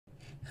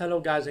Hello,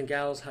 guys and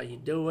gals. How you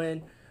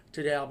doing?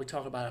 Today, I'll be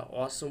talking about an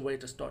awesome way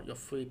to start your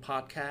free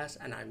podcast,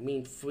 and I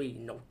mean free.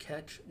 No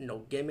catch, no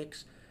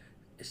gimmicks.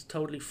 It's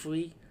totally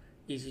free,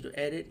 easy to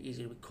edit,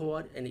 easy to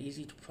record, and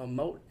easy to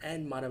promote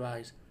and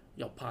monetize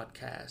your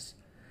podcast.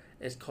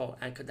 It's called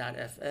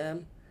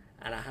Anchor.fm,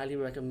 and I highly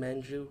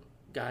recommend you,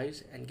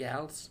 guys and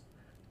gals,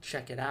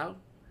 check it out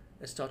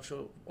and start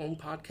your own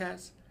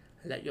podcast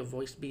and let your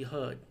voice be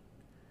heard.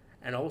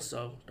 And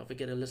also, don't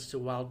forget to listen to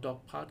Wild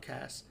Dog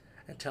Podcast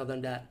and tell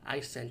them that I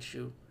sent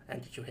you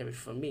and that you hear it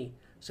from me.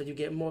 So you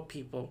get more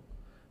people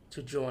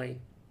to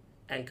join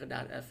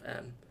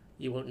Anchor.fm.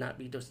 You will not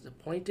be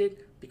disappointed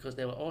because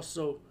they will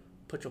also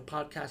put your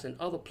podcast in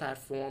other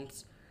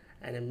platforms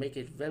and then make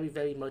it very,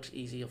 very much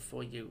easier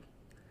for you.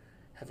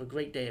 Have a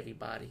great day,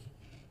 everybody.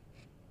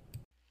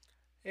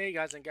 Hey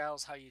guys and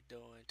gals, how you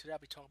doing? Today I'll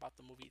be talking about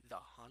the movie The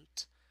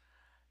Hunt,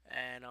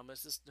 and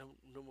it's this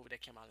new movie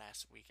that came out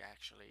last week.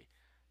 Actually,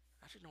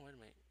 no, wait a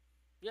minute.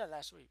 Yeah,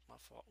 last week. My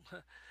fault.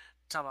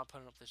 Time I'm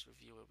putting up this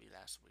review will be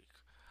last week.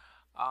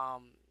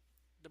 Um,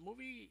 the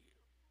movie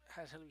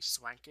has Hilary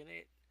Swank in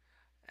it,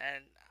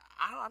 and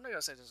I'm not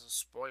gonna say this is a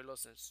spoiler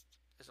since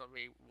it's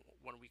already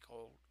 1 week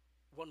old.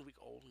 1 week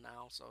old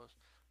now, so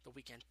the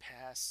weekend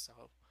passed. So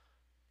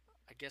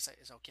I guess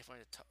it's okay for me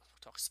to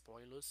talk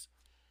spoilers.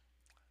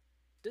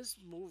 This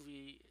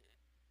movie,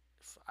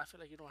 I feel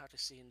like you don't have to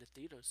see in the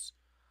theaters,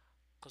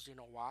 cause you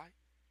know why?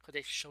 Cause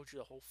they showed you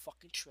the whole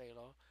fucking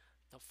trailer,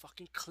 the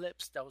fucking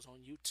clips that was on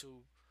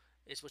YouTube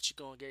is what you're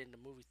gonna get in the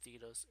movie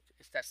theaters.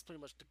 That's pretty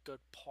much the good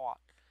part.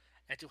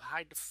 And to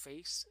hide the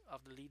face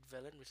of the lead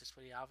villain, which is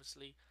pretty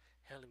obviously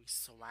Hilary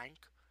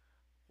Swank,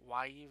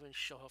 why even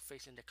show her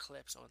face in the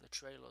clips or in the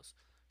trailers?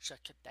 Should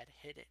have kept that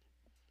hidden,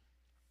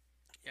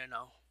 you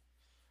know.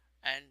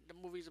 And the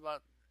movie's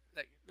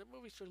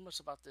pretty much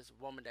about this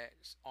woman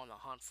that's on a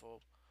hunt for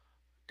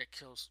that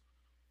kills.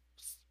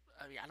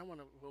 I mean, I don't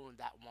want to ruin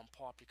that one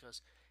part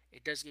because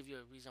it does give you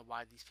a reason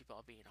why these people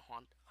are being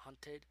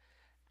hunted,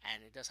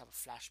 and it does have a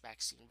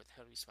flashback scene with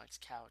Hilary Swank's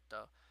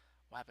character,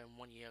 what happened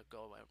 1 year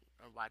ago,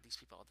 and why these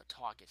people are the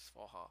targets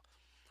for her.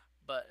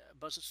 But a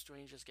bunch of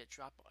strangers get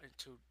dropped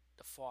into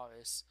the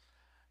forest,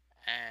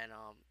 and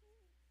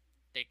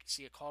they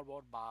see a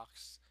cardboard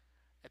box,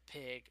 a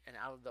pig, and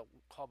out of the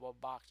cardboard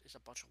box is a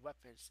bunch of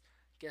weapons.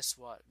 Guess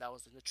what? That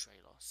was in the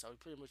trailer, so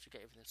pretty much you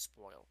get everything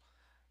spoiled.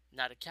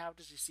 Now the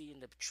characters you see in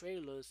the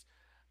trailers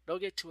don't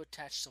get too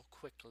attached so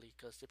quickly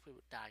because they pretty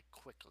much die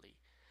quickly.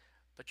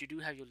 But you do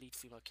have your lead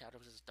female character,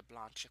 which is the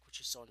blonde chick, which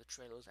you saw in the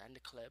trailers and the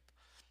clip.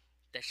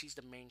 That she's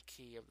the main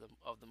key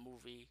of the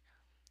movie,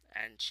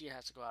 and she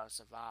has to go out and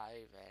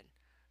survive,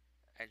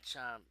 and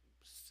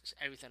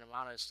everything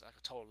around her is like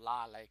a total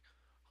lie. Like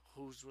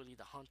who's really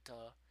the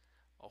hunter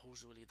or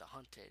who's really the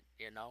hunted,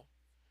 you know?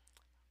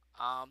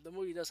 The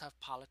movie does have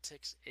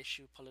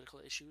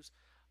political issues,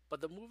 but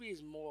the movie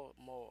is more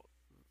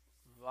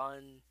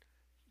run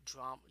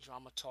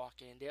drama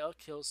talking. There are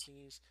kill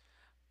scenes,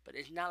 but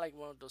it's not like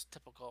one of those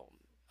typical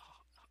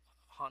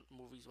hunt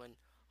movies when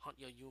hunt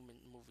your human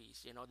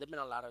movies. You know, there've been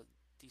a lot of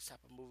these type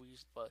of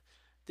movies, but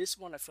this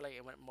one I feel like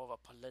it went more of a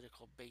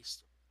political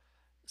based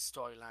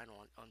storyline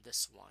on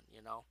this one.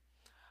 You know,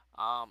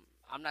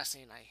 I'm not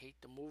saying I hate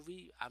the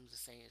movie. I'm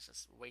just saying it's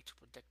just way too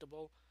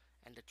predictable,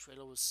 and the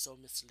trailer was so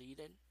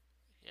misleading.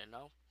 You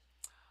know,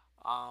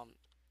 um,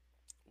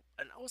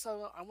 and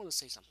also I want to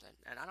say something,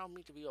 and I don't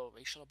mean to be all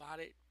racial about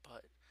it,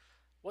 but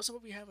what's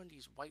up with having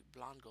these white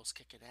blonde girls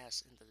kicking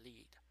ass in the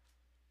lead?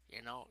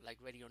 You know, like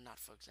Ready or Not,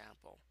 for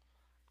example.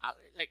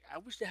 I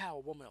wish they had a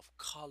woman of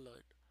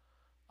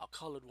a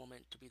colored woman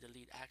to be the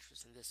lead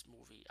actress in this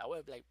movie. I would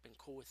have like been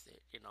cool with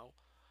it, you know.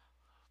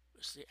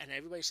 See, and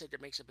everybody said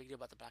that makes a big deal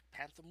about the Black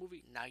Panther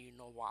movie. Now you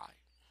know why.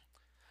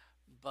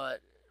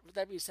 But with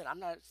that being said, I'm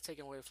not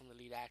taking away from the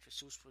lead actress.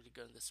 She was pretty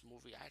good in this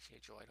movie. I actually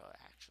enjoyed her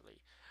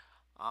actually.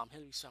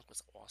 Hilary Swank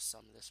was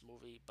awesome in this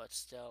movie, but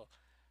still,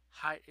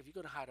 hide if you're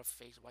gonna hide her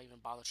face, why even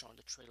bother showing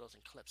the trailers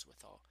and clips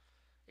with her?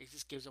 It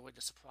just gives away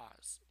the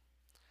surprise.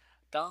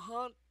 The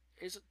Hunt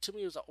is to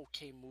me it was an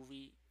okay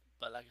movie,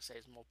 but like I say,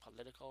 it's more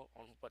political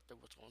on what they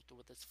were going through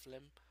with this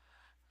film.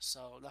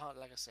 So The Hunt,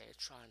 like I say,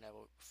 it's trying that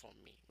for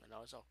me. You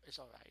know, it's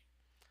all right.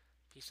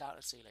 Peace out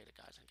and see you later,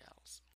 guys and gals.